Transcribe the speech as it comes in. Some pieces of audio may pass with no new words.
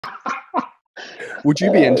Would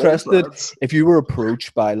you be interested if you were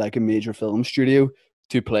approached by like a major film studio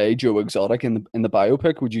to play Joe Exotic in the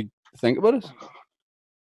biopic? Would you think about it?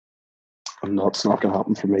 I'm not. It's not going to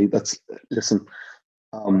happen for me. Listen.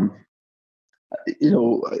 You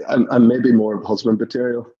know, I'm maybe more of husband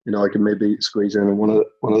material. You know, I can maybe squeeze in one of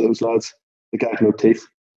those lads, the guy with no teeth.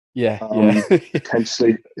 Yeah,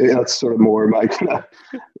 Potentially, that's sort of more my kind of,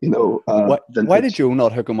 you know. Why did Joe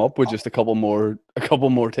not hook him up with just a couple more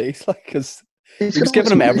teeth? Like, because he was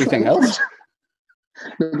giving him everything else.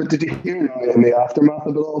 No, but did you hear in the aftermath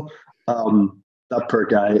of it all? That poor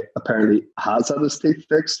guy apparently has had his teeth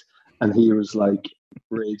fixed, and he was like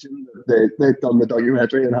raging. They'd done the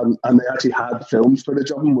documentary and they actually had films footage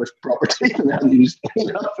of him with proper teeth, and they hadn't used any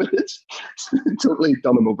of that footage. So they totally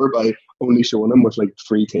done him over by only showing him with like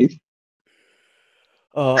 3 teeth.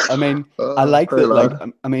 I mean, I like that.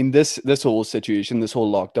 Like, I mean, this whole situation, this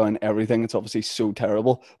whole lockdown, everything. It's obviously so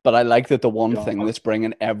terrible, but I like that the one thing that's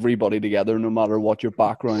bringing everybody together, no matter what your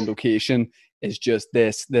background, location, is just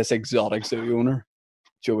this exotic zoo owner,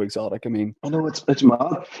 Joe Exotic. I mean, I know it's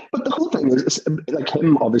mad, but the whole thing is like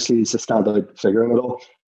him. Obviously, he's a standout figure in it all.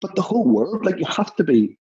 But the whole world, like, you have to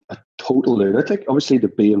be a total lunatic, obviously, to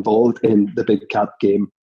be involved in the big cat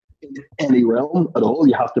game in any realm at all.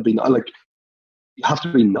 You have to be you have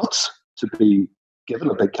to be nuts to be given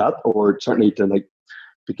a big cat, or certainly to like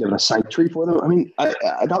be given a sanctuary for them. I mean,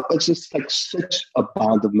 it's just like such a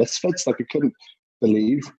band of misfits. Like, I couldn't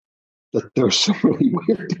believe that there's so many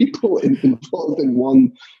weird people involved in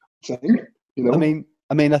one thing. You know, I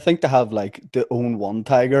mean, I think to have like to own one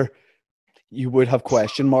tiger, you would have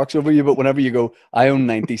question marks over you. But whenever you go, I own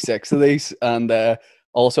 96 of these, and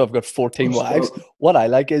also I've got 14 wives. What I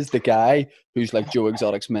like is the guy who's like Joe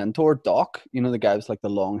Exotic's mentor, Doc. You know, the guy with like the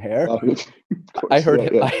long hair. I heard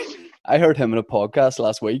him in a podcast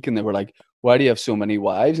last week, and they were like, "Why do you have so many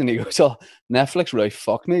wives?" And he goes, "Oh, Netflix really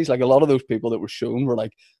fucked me." He's like, a lot of those people that were shown were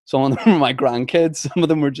like, some of them were my grandkids, some of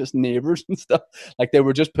them were just neighbors and stuff. Like, they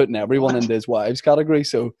were just putting everyone into his wives category.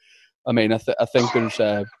 So, I mean, I think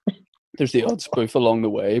there's the odd spoof along the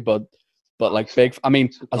way, but like big. I mean,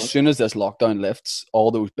 as soon as this lockdown lifts, all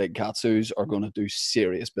those big cat zoos are going to do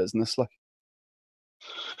serious business, like.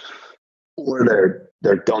 Or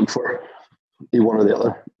they're done for. One or the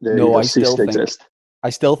other. I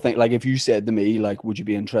still think, like, if you said to me, like, would you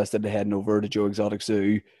be interested in heading over to Joe Exotic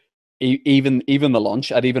Zoo? Even the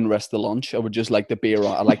lunch, I'd even risk the lunch. I would just like to be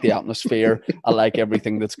around. I like the atmosphere. I like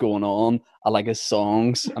everything that's going on. I like his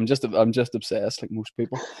songs. I'm just obsessed, like most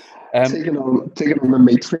people. Taking on a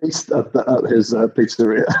meat feast at his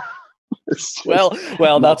pizzeria.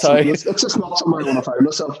 well, that's how. It's just not somewhere I want to find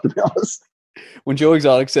myself, to be honest. When Joe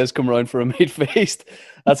Exotic says come around for a meat feast,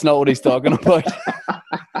 that's not what he's talking about.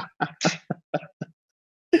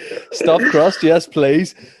 Stuffed crust, yes,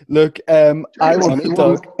 please. Look, I want to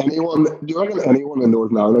talk. Do you reckon anyone in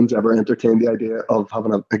Northern Ireland's ever entertained the idea of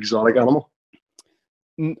having an exotic animal?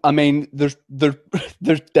 I mean, there's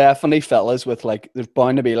definitely fellas with like, there's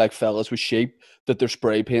bound to be like fellas with sheep that they're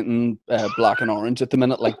spray painting black and orange at the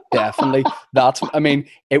minute. Like, definitely, I mean,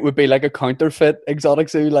 it would be like a counterfeit exotic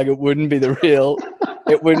zoo. Like, it wouldn't be the real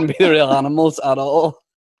animals at all.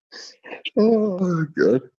 Oh,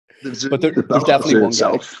 good. But there's definitely one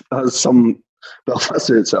guy. Belfast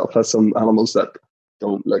Zoo itself has some animals that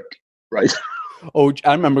don't look right. Oh,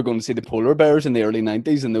 I remember going to see the polar bears in the early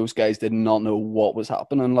 90s, and those guys did not know what was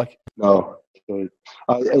happening. Like, no,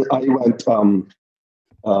 I went.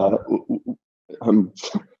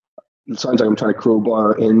 It sounds like I'm trying to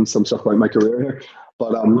crowbar in some stuff about my career here,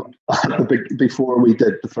 but before we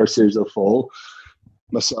did the first series of Fall,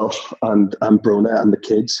 myself and Brona and the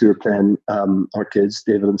kids who were playing, our kids,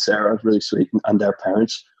 David and Sarah, really sweet, and their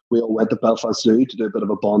parents, we all went to Belfast Zoo to do a bit of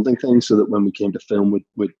a bonding thing, so that when we came to film,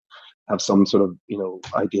 we'd have some sort of, you know,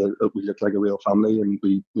 idea that we looked like a real family and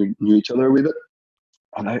we knew each other a wee bit.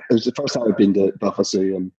 And it was the first time I'd been to Belfast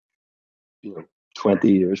Zoo in,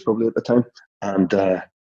 20 years probably at the time, and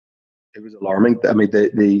it was alarming. I mean,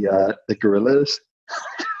 the gorillas,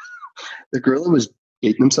 the gorilla was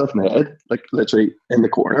beating himself in the head, like literally in the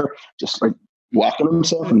corner, just like whacking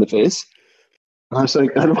himself in the face. And I was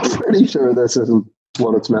like, I'm pretty sure this isn't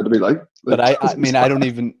what it's meant to be like. But I mean, I don't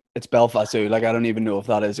even, it's Belfast Zoo. Like, I don't even know if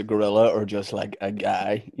that is a gorilla or just like a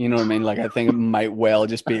guy. You know what I mean? Like, I think it might well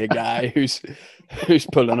just be a guy who's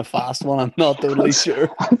pulling a fast one. I'm not totally sure.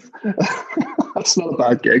 That's not a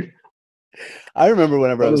bad gig. I remember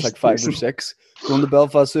whenever I was like 5 or 6 going to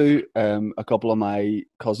Belfast Zoo, a couple of my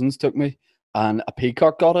cousins took me, and a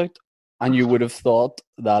peacock got out, and you would have thought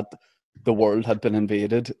that the world had been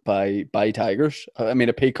invaded by tigers. I mean,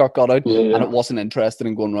 a peacock got out and it wasn't interested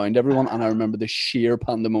in going around everyone. And I remember the sheer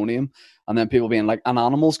pandemonium, and then people being like, "And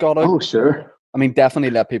animals got out." Oh, sure. I mean,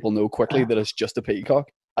 definitely let people know quickly that it's just a peacock.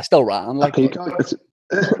 I still ran like a peacock.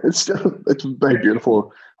 It's a very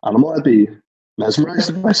beautiful animal. I'd be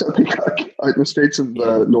mesmerised if I saw a peacock out in the streets of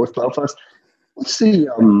North Belfast. What's the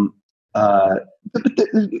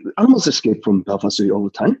animals escape from Belfast Zoo all the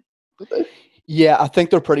time? Don't they? Yeah, I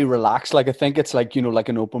think they're pretty relaxed. Like, I think it's like, you know, like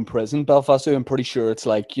an open prison, Belfast Zoo. I'm pretty sure it's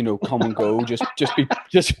like, you know, come and go, just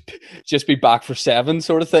be back for 7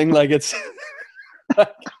 sort of thing. Like, it's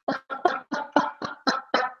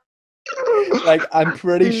like, I'm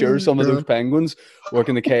pretty sure some of those penguins work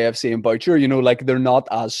in the KFC and Boucher, you know, like they're not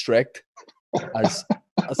as strict as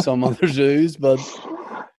some other zoos, but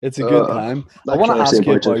it's a good time. I want to ask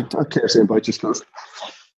you about KFC and Boucher's closed.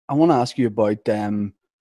 I want to ask you about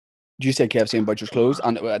do you say KFC and Butcher's closed?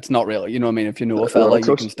 And it's not really, you know what I mean? If you know a fella,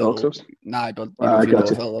 you can still... Nah, but you know, if you know a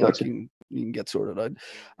fella, like, you can get sorted out.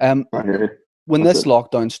 When this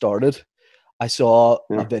lockdown started, I saw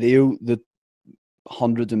a video that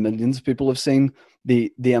hundreds of millions of people have seen,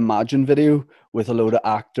 the Imagine video with a load of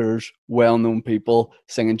actors, well-known people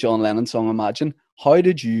singing John Lennon's song Imagine. How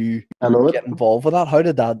did you get involved with that? How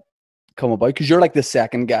did that come about? Because you're like the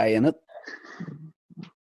second guy in it.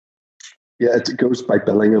 Yeah, it goes by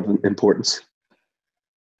billing of importance.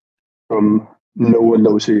 From no one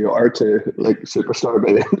knows who you are to like superstar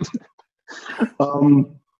by the end.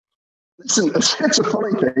 Listen, it's a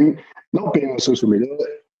funny thing. Not being on social media,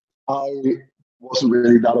 I wasn't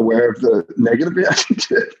really that aware of the negative reaction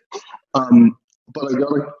to it. But I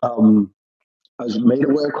got I was made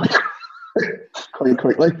aware quite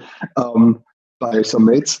quickly by some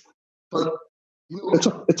mates. But you know,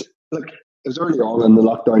 it's like it was early on in the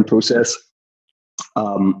lockdown process.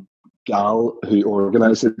 Gal who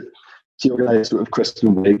organised it, she organised it with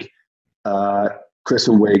Kristen Wiig.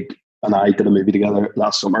 Kristen Wiig and I did a movie together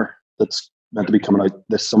last summer that's meant to be coming out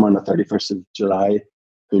this summer on the 31st of July.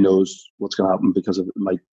 Who knows what's going to happen, because it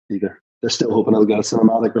might either. They're still hoping it'll get a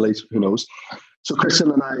cinematic release. Who knows? So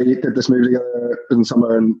Kristen and I did this movie together in the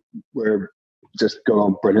summer, and we're just going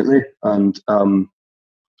on brilliantly. And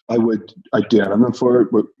I'd do anything for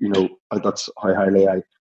it. But, you know, that's how highly I.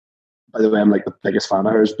 By the way, I'm like the biggest fan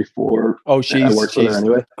of hers before. Oh, she's with her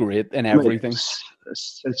anyway. Great in everything.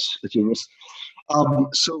 It's a genius.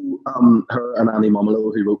 So her and Annie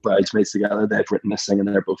Momolo, who wrote Bridesmaids together, they've written this thing, and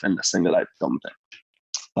they're both in this thing that I've done.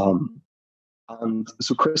 And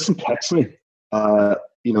so Kristen texts me,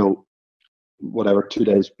 you know, whatever, 2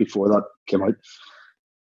 days before that came out,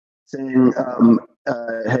 saying,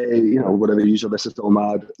 hey, you know, whatever, usual, this is all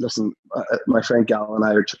mad. Listen, my friend Gal and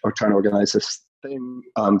I are trying to organise this thing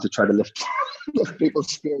to try to lift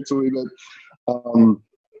people's spirits a wee bit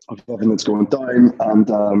of everything that's going down.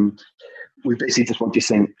 And we basically just want you to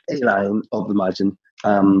sing a line of Imagine.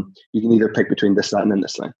 You can either pick between this line and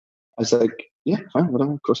this line. I was like, yeah, fine,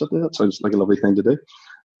 whatever, of course I'll do that. Sounds like a lovely thing to do.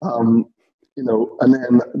 You know, and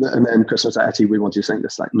then Chris was like, actually, we want you to sing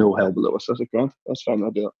this, like, No Hell Below Us. I was like, grand, that's fine,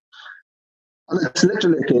 I'll do that. And it's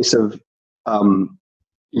literally a case of,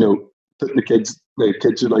 you know, putting the kids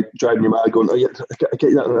are like driving you mad, going, oh yeah, I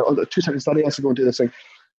get that. 2 seconds, Daddy has to go and do this thing.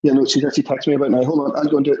 Yeah, no, she actually texted me about now. Hold on, I'll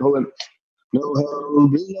go and do it. Hold on. No hell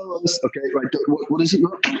below us. Okay, right. What is it?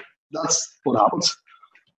 That's what happens.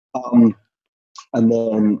 And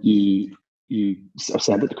then you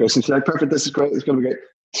send it to Chris, and she's like, perfect, this is great, it's going to be great.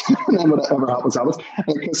 And then whatever happens. And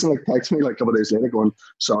Chris like texts me like a couple of days later going,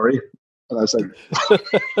 sorry. And I was like,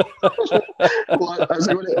 what? I was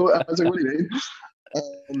like, what do you mean?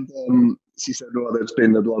 And she said, well, there's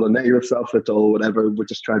been a lot of negative stuff, it's all whatever, we're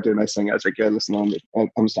just trying to do a nice thing. I was like, yeah, listen, I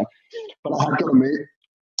understand. But I had got a mate,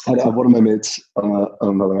 I had one of my mates,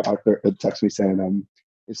 another actor, had texted me saying,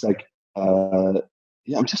 it's like,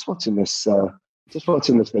 yeah, I'm just watching this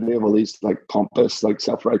video of all these like pompous, like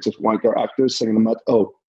self-righteous wanker actors singing them at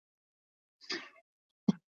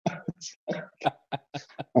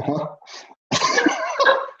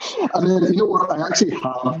And then, you know what, I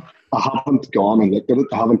haven't gone and looked at it.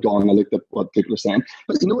 I haven't gone and looked at what people are saying.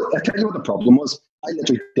 But you know what, I tell you what the problem was. I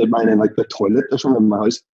literally did mine in like the toilet or something in my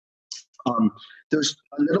house. There's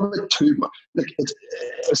a little bit too much, like it's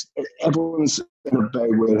everyone's in a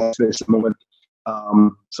very weird headspace at the moment.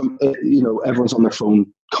 You know, everyone's on their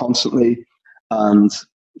phone constantly, and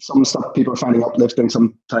some stuff people are finding uplifting,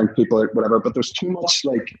 sometimes people are whatever, but there's too much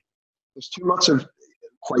of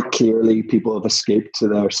quite clearly people have escaped to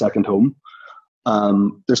their second home.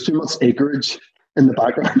 There's too much acreage in the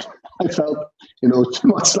background. I felt, you know, too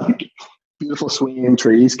much like beautiful swinging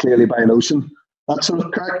trees clearly by an ocean. that sort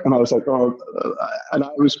of crack. And I was like, oh, and I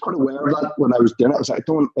was quite aware of that when I was doing it. I was like, I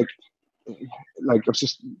don't like, I was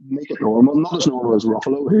just make it normal, not as normal as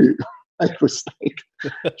Ruffalo, who I was like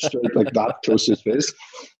straight like that, close to his face.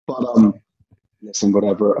 But listen,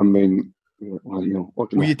 whatever. I mean, well, you know,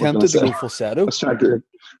 were you tempted to go falsetto? I was trying to.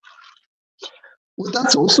 Well,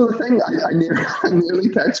 that's also the thing. I nearly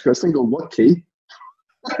text Chris and go, "What key?"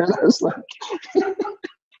 And I was like,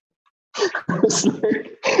 just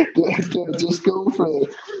go for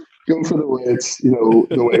the way it's, you know,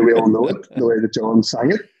 the way we all know it, the way that John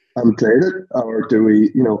sang it and played it, or do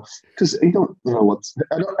we, you know, because you don't, you know,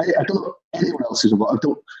 I don't know anyone else who's involved.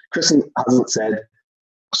 Kristen hasn't said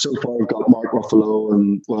so far. We've got Mark Ruffalo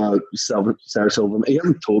and Sarah Silverman. He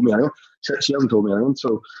hasn't told me anything. She hasn't told me anything.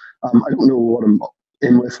 So I don't know what I'm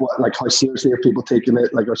in with. What, like, how seriously are people taking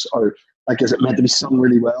it? Like, or like, is it meant to be sung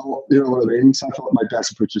really well? You know what I mean? So I thought my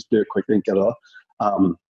best approach is do it quickly and get it off.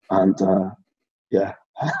 Yeah.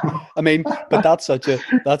 I mean, but that's such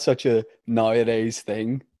a nowadays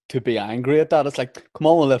thing, to be angry at that. It's like, come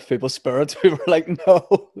on, we'll lift people's spirits. We were like,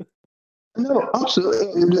 no. No,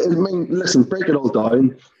 absolutely. I mean, listen, break it all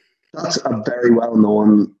down. That's a very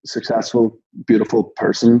well-known, successful, beautiful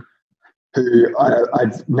person who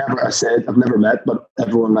I've never met, but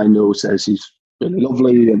everyone I know says she's really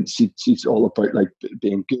lovely, and she's all about like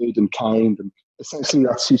being good and kind, and essentially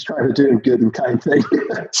that she's trying to do a good and kind thing.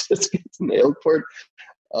 Just gets nailed for it.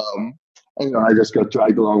 And, you know, I just got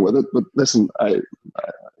dragged along with it. But listen, you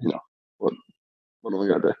know, what am I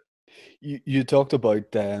gonna do? You talked about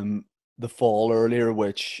the fall earlier,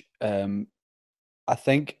 which I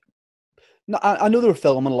think. No, I know they were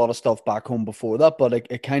filming a lot of stuff back home before that, but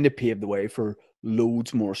it kind of paved the way for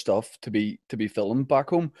loads more stuff to be filmed back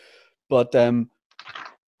home. But do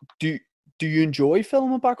you enjoy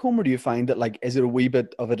filming back home, or do you find that, like, is it a wee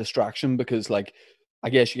bit of a distraction? Because, like, I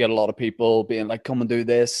guess you get a lot of people being like, come and do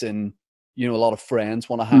this, and, you know, a lot of friends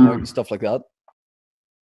want to hang out and stuff like that.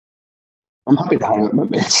 I'm happy to hang out with my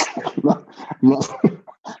mates. You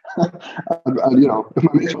know, if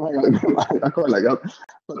my mates want to hang out, I quite like that.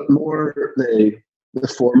 But more the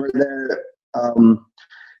former there.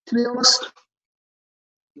 To be honest,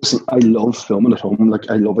 listen, I love filming at home. Like,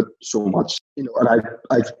 I love it so much. You know, and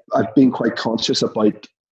I've been quite conscious about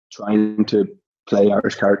trying to play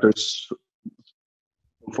Irish characters so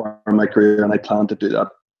far in my career, and I plan to do that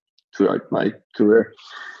throughout my career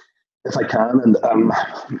if I can. And I'm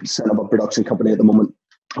setting up a production company at the moment,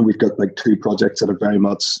 and we've got like 2 projects that are very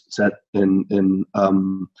much set in 2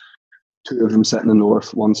 of them set in the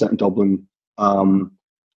north, 1 set in Dublin.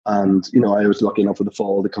 And, you know, I was lucky enough for the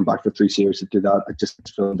fall to come back for 3 series to do that. I just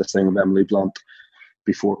filmed this thing with Emily Blunt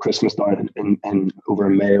before Christmas down in over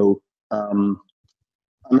in Mayo. And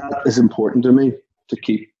that is important to me, to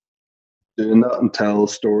keep doing that and tell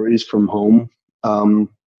stories from home.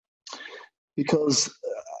 Because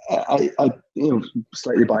I you know,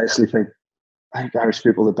 slightly biasedly think Irish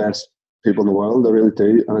people are the best people in the world. I really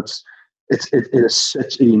do. And it is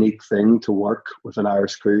such a unique thing to work with an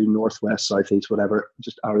Irish crew, northwest, southeast, whatever,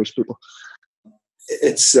 just Irish people.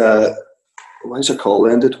 It's why is it call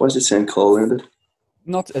ended? Why is it saying call ended?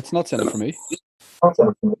 It's not sent for me.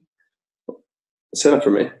 Send it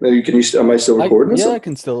for me. Maybe am I still recording? Yeah, I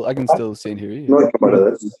can still see and hear you. No, I come out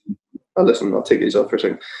of this. Oh, listen, I'll take these off for a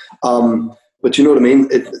second. But you know what I mean?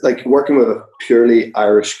 Like, working with a purely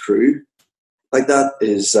Irish crew like that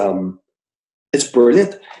is it's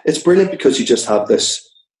brilliant. It's brilliant because you just have this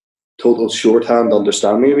total shorthand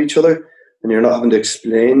understanding of each other, and you're not having to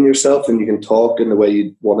explain yourself, and you can talk in the way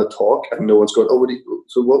you want to talk, and no one's going, oh,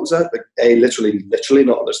 so what was that? Like, literally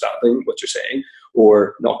not understanding what you're saying,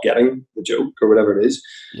 or not getting the joke, or whatever it is.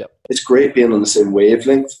 Yep. It's great being on the same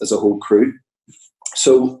wavelength as a whole crew.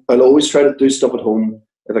 So I'll always try to do stuff at home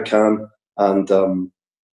if I can, and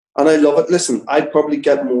I love it. Listen, I'd probably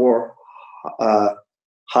get more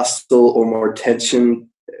hassle or more tension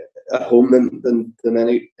at home than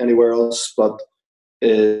anywhere else, but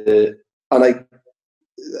and that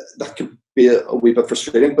could be a wee bit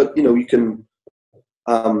frustrating. But you know, you can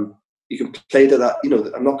play to that. You know,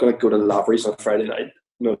 I'm not going to go to Lavery's on a Friday night.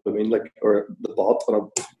 You know what I mean? Like, or the Bot on a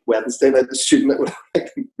Wednesday night. The student I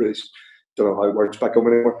really don't know how it works back home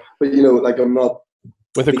anymore. But you know, like, I'm not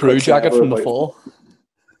with a crew jacket from the fall.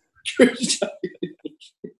 You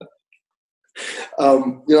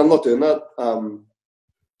know, I'm not doing that.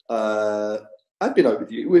 I've been out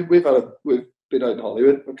with you. We've been out in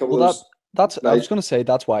Hollywood a couple of that's I was going to say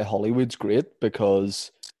that's why Hollywood's great,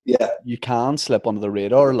 because you can slip under the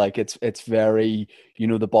radar. Like, it's very, you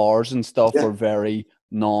know, the bars and stuff are very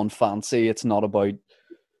non-fancy. It's not about,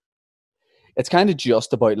 it's kind of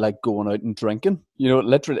just about like going out and drinking. You know,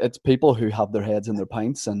 literally, it's people who have their heads in their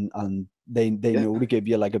pints, and they know to give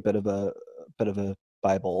you like a bit of a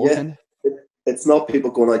by ball Yeah, kind of. it's not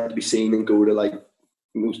people going out to be seen and go to like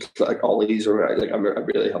most like Ollie's or like I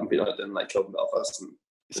really haven't been out in nightclub in Belfast in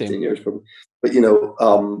 15 years probably. But you know,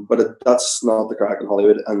 that's not the crack in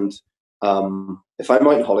Hollywood. And if I'm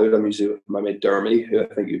out in Hollywood, I'm usually with my mate Dermy, who I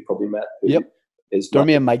think you've probably met. Who is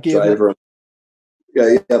Dermy and Mikey, driver.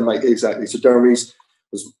 Yeah, Mike, exactly. So Dermy's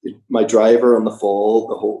was my driver on the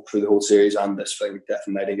fall through the whole series, and this thing, Death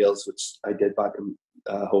and Nightingales, which I did back in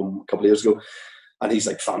home a couple of years ago. And he's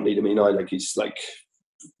like family to me now. Like he's like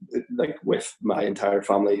with my entire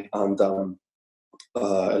family, and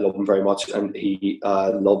I love him very much. And he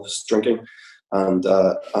loves drinking, and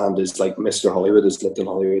is like Mr. Hollywood. Has lived in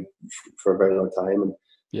Hollywood for a very long time, and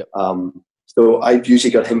so I've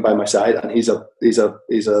usually got him by my side, and he's a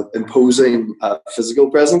imposing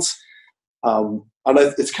physical presence, and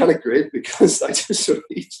it's kind of great because I just sort of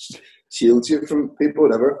shields you from people,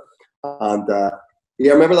 whatever. And I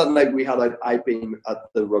remember that night we had I'd been at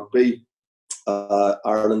the rugby,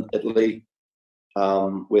 Ireland, Italy,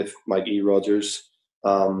 with Mike E. Rogers.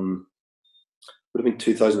 Would have been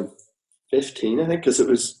 2015, I think, because it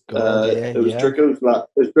was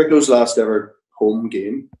Dricko's last ever home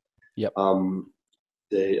game. Yep.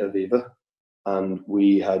 The Aviva, and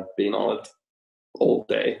we had been on it all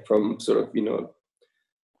day from sort of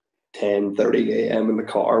 10:30 a.m. in the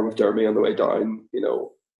car with Dermy on the way down,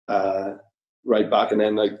 right back, and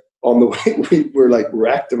then like on the way we were like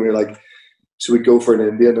wrecked, and we were like, so we'd go for an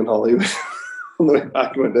Indian in Hollywood. On the way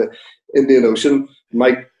back, went to Indian Ocean.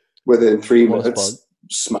 Mike, within 3 minutes,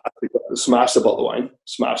 smashed a bottle of wine,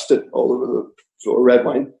 smashed it all over the floor, red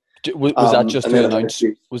wine. Was that just to announce?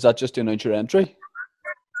 Was that just to announce your entry?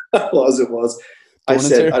 It was. I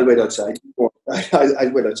said, "I'll wait outside."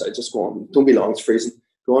 I wait outside. Just go on. Don't be long. It's freezing.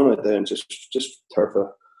 Go on out there and just turf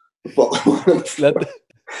a bottle.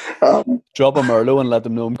 Drop a Merlot and let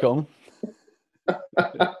them know I'm coming.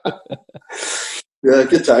 Yeah,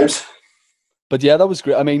 good times. But yeah, that was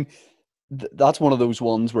great. I mean, that's one of those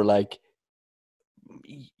ones where like,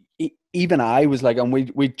 even I was like, and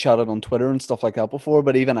we chatted on Twitter and stuff like that before,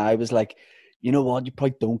 but even I was like, you know what, you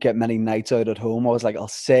probably don't get many nights out at home. I was like, I'll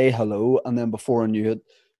say hello, and then before I knew it,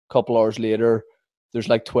 a couple hours later, there's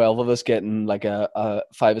like 12 of us getting like a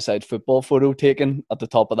five-a-side football photo taken at the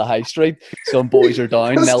top of the high street. Some boys are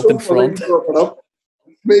down, knelt in front.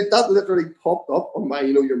 Mate, that literally popped up on my,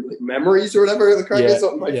 your memories or whatever the crack is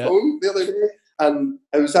on my phone the other day. And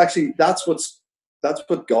it was actually, that's what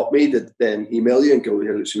got me to then email you and go,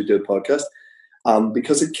 here, should we do a podcast?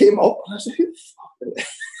 Because it came up, and I was like, who the fuck is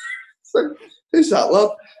it's like, who's that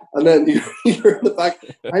lad? And then you're in the back,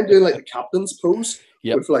 I'm doing like the captain's pose,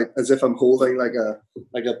 with like, as if I'm holding like a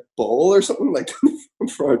ball or something, like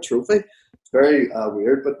for a trophy. It's very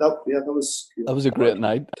weird, but that was... that was a great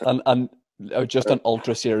night. And just an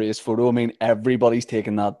ultra serious photo. I mean, everybody's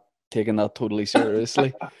taking that totally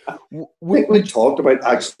seriously. We talked about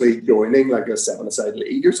actually joining like a 7-a-side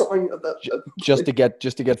league or something like that. Just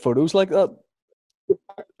to get photos like that.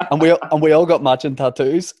 And we all got matching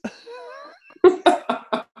tattoos.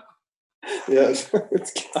 Yeah, it's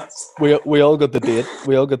class. We all got the date.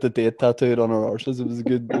 We all got the date tattooed on our arses. It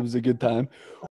was a good time.